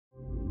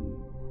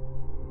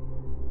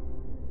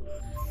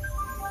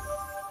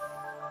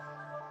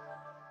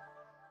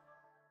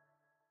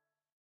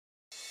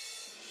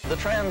The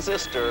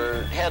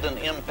transistor had an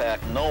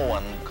impact no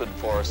one could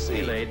foresee.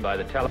 Relayed by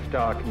the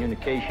Telstar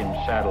communications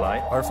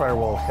satellite. Our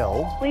firewall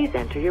held. Please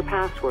enter your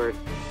password.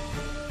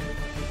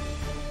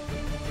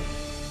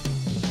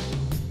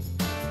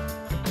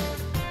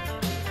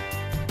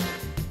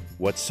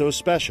 What's so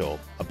special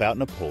about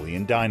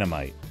Napoleon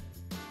Dynamite?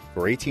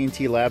 For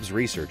AT&T Labs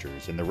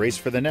researchers in the race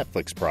for the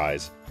Netflix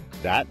prize,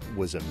 that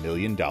was $1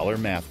 million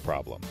math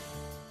problem.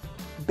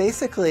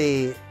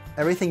 Basically,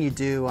 everything you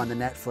do on the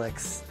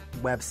Netflix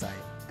website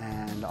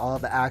and all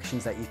of the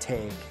actions that you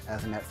take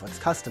as a Netflix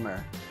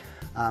customer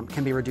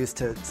can be reduced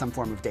to some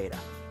form of data.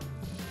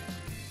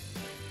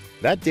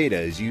 That data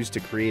is used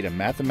to create a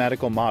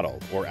mathematical model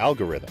or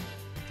algorithm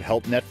to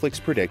help Netflix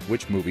predict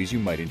which movies you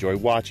might enjoy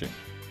watching.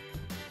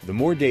 The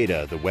more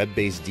data the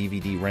web-based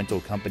DVD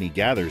rental company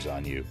gathers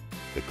on you,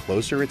 the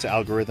closer its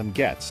algorithm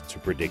gets to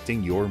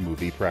predicting your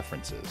movie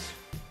preferences.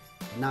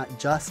 Not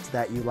just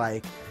that you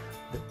like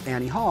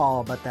Annie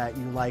Hall, but that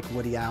you like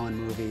Woody Allen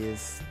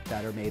movies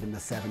that are made in the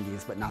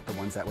 70s, but not the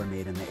ones that were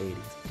made in the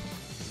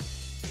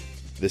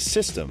 80s. The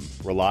system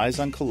relies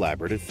on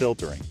collaborative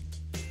filtering,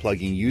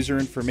 plugging user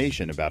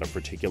information about a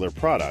particular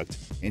product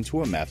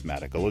into a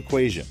mathematical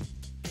equation.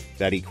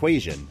 That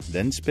equation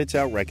then spits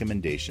out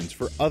recommendations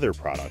for other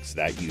products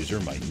that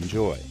user might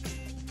enjoy.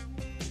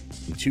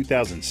 In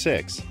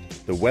 2006,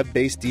 the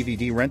web-based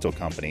DVD rental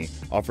company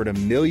offered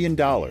 $1 million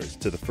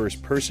to the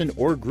first person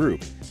or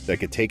group that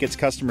could take its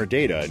customer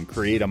data and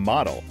create a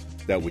model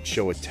that would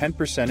show a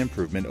 10%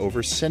 improvement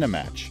over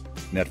Cinematch,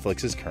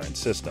 Netflix's current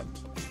system.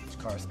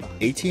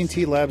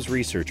 AT&T Labs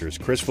researchers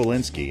Chris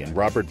Volinsky and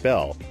Robert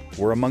Bell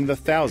were among the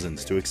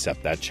thousands to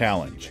accept that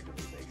challenge.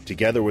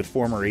 Together with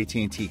former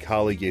AT&T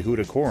colleague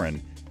Yehuda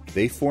Koren,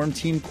 they formed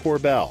Team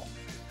Corbell,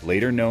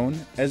 later known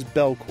as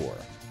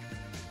Bellcore.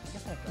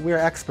 We're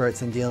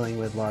experts in dealing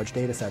with large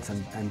data sets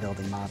and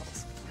building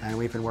models. And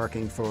we've been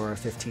working for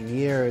 15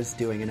 years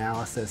doing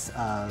analysis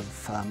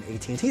of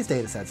AT&T's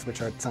data sets,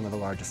 which are some of the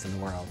largest in the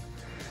world.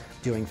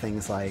 Doing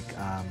things like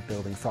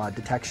building fraud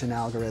detection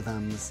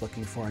algorithms,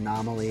 looking for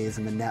anomalies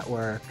in the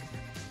network.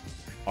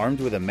 Armed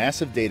with a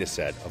massive data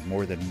set of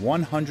more than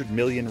 100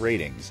 million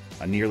ratings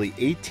on nearly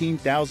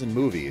 18,000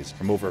 movies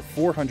from over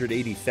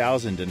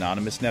 480,000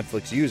 anonymous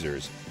Netflix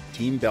users,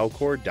 Team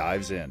Bellcore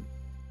dives in.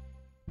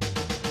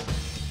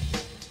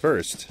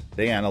 First,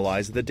 they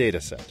analyze the data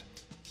set.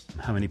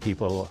 How many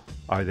people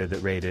are there that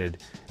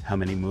rated? How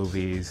many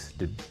movies?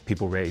 Did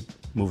people rate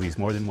movies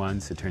more than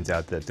once? It turns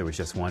out that there was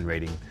just one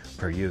rating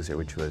per user,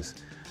 which was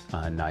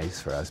nice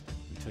for us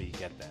until you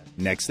get that.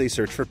 Next, they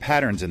search for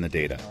patterns in the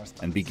data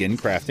and begin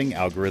crafting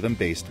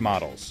algorithm-based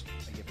models.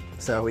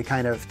 So we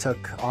kind of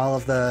took all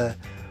of the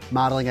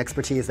modeling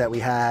expertise that we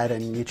had,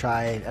 and you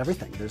try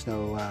everything. There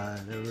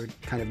were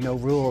kind of no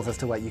rules as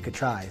to what you could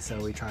try,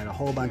 so we tried a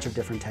whole bunch of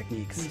different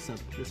techniques. So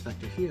this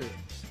vector here.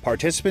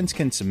 Participants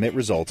can submit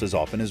results as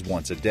often as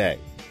once a day.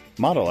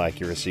 Model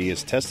accuracy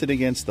is tested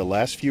against the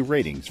last few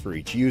ratings for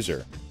each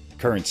user.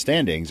 Current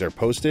standings are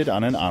posted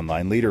on an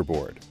online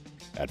leaderboard.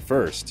 At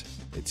first,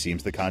 it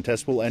seems the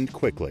contest will end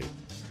quickly.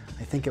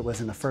 I think it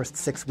was in the first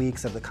 6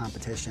 weeks of the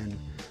competition,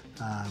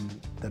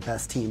 the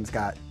best teams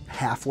got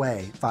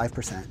halfway,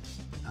 5%.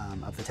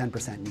 Of the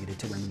 10% needed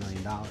to win $1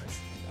 million.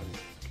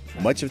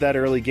 Much of that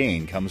early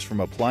gain comes from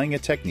applying a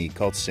technique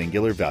called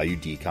singular value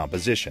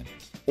decomposition,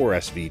 or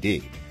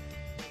SVD,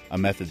 a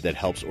method that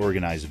helps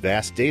organize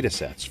vast data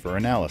sets for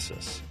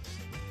analysis.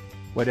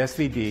 What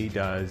SVD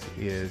does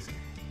is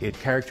it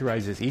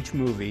characterizes each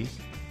movie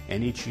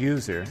and each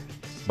user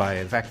by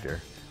a vector,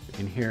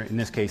 in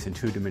this case in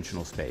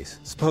two-dimensional space.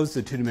 Suppose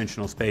the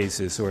two-dimensional space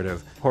is sort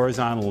of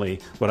horizontally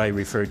what I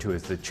refer to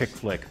as the chick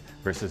flick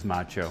versus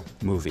macho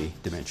movie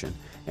dimension,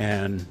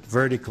 and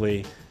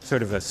vertically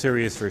sort of a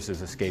serious versus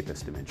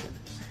escapist dimension.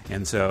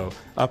 And so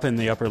up in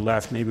the upper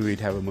left, maybe we'd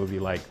have a movie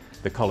like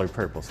The Color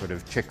Purple, sort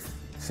of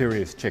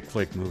serious chick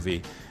flick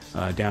movie.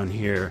 Down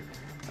here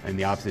in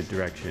the opposite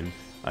direction,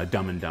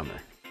 Dumb and Dumber.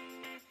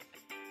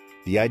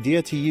 The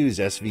idea to use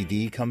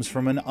SVD comes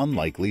from an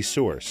unlikely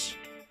source.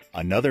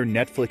 Another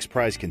Netflix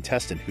prize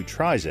contestant who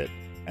tries it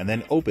and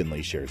then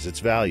openly shares its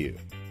value.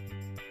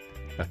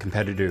 A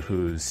competitor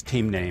whose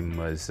team name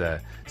was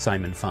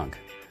Simon Funk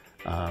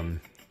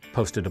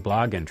posted a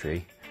blog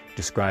entry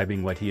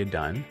describing what he had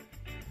done,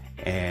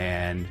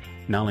 and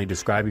not only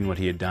describing what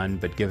he had done,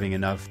 but giving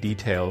enough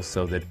details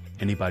so that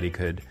anybody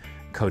could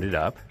code it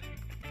up.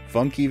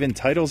 Funk even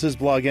titles his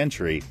blog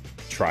entry,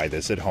 "Try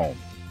This at Home."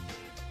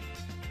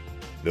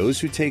 Those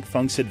who take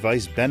Funk's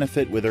advice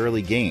benefit with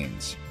early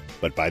gains,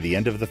 but by the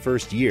end of the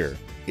first year,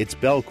 it's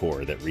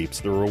Bellcore that reaps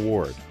the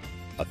reward,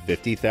 a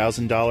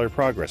 $50,000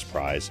 progress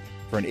prize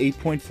for an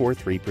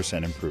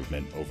 8.43%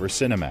 improvement over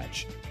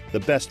Cinematch, the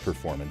best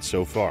performance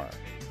so far.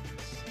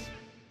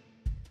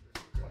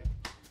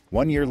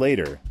 1 year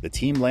later, the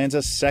team lands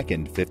a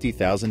second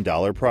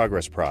 $50,000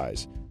 progress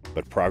prize,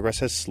 but progress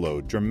has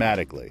slowed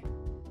dramatically.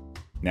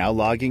 Now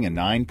logging a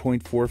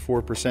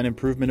 9.44%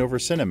 improvement over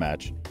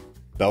Cinematch,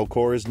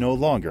 Bellcore is no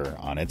longer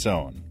on its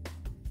own.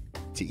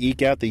 To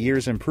eke out the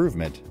year's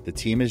improvement, the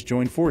team has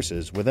joined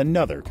forces with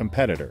another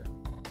competitor.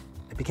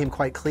 became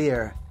quite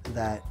clear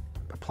that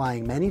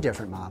applying many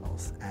different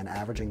models and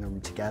averaging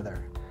them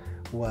together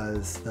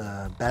was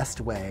the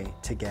best way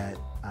to get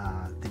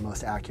the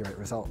most accurate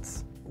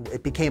results.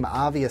 It became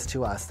obvious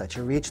to us that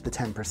to reach the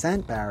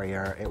 10%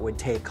 barrier, it would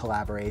take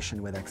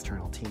collaboration with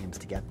external teams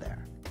to get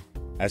there.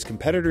 As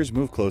competitors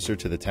move closer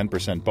to the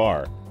 10%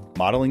 bar,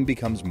 modeling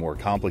becomes more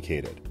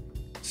complicated.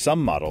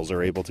 Some models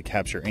are able to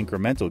capture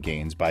incremental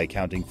gains by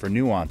accounting for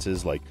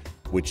nuances like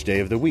which day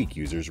of the week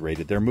users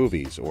rated their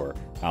movies or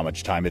how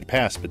much time had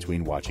passed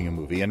between watching a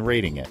movie and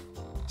rating it.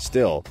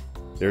 Still,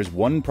 there's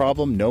one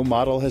problem no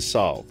model has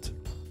solved: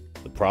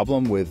 the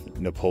problem with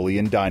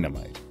Napoleon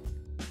Dynamite.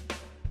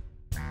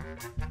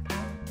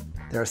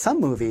 There are some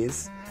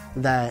movies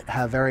that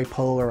have very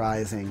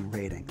polarizing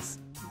ratings.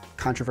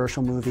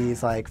 Controversial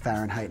movies like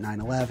Fahrenheit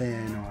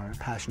 9/11 or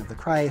Passion of the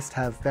Christ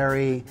have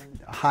very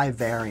high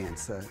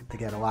variance. They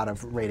get a lot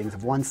of ratings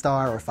of 1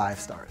 star or 5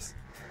 stars.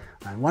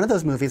 And one of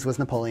those movies was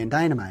Napoleon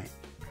Dynamite.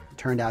 It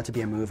turned out to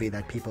be a movie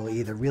that people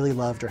either really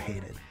loved or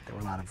hated. There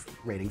were a lot of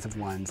ratings of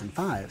 1s and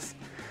 5s.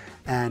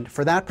 And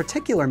for that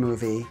particular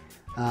movie,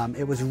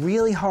 it was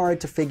really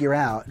hard to figure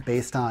out,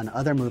 based on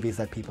other movies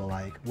that people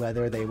like,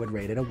 whether they would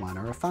rate it a 1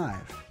 or a 5.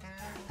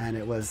 And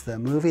it was the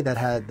movie that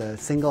had the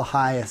single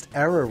highest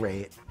error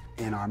rate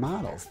in our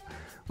models.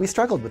 We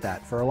struggled with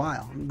that for a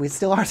while. We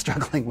still are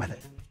struggling with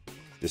it.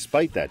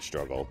 Despite that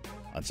struggle,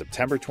 on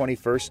September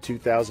 21st,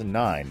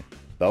 2009,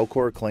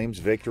 Belcore claims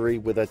victory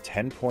with a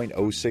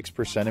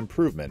 10.06%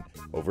 improvement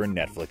over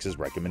Netflix's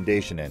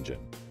recommendation engine.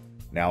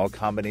 Now a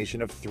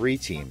combination of 3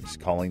 teams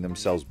calling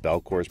themselves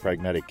Belcore's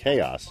Pragmatic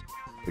Chaos,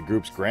 the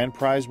group's grand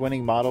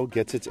prize-winning model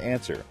gets its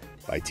answer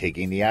by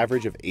taking the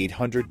average of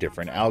 800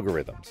 different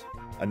algorithms,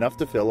 enough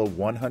to fill a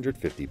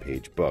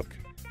 150-page book.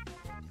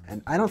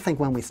 And I don't think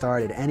when we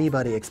started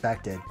anybody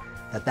expected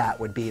that that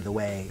would be the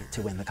way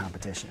to win the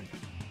competition.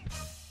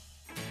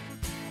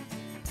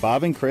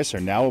 Bob and Chris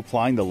are now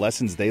applying the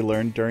lessons they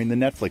learned during the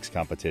Netflix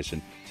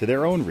competition to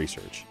their own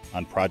research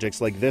on projects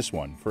like this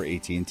one for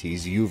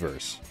AT&T's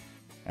Uverse.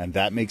 And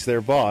that makes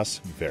their boss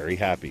very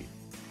happy.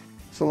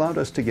 It's allowed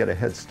us to get a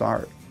head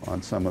start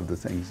on some of the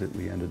things that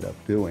we ended up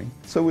doing.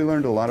 So we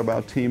learned a lot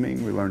about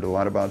teaming, we learned a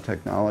lot about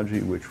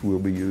technology, which will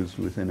be used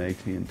within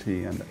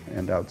AT&T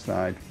and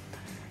outside,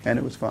 and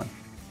it was fun.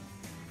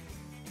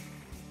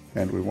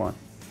 And we won.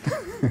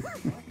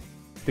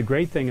 The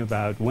great thing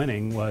about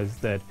winning was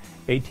that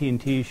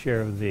AT&T's share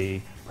of the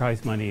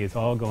prize money is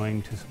all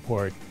going to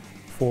support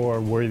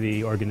 4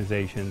 worthy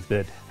organizations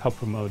that help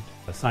promote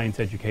science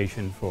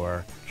education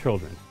for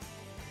children.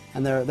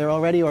 And there are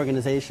already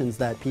organizations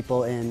that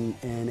people in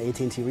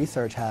AT&T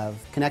Research have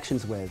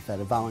connections with that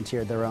have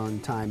volunteered their own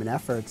time and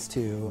efforts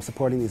to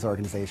supporting these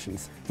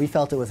organizations. We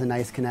felt it was a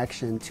nice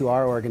connection to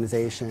our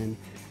organization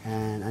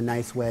and a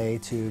nice way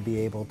to be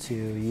able to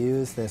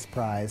use this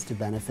prize to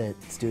benefit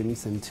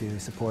students and to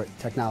support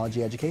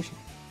technology education.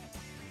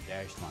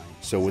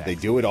 So would they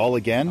do it all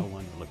again?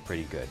 One looked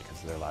pretty good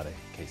because there are a lot of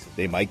cases.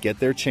 They might get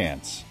their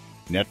chance.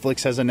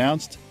 Netflix has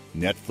announced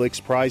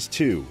Netflix Prize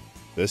 2,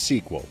 the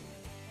sequel.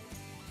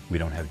 We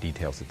don't have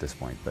details at this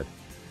point, but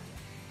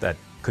that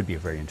could be a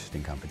very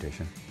interesting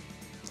competition.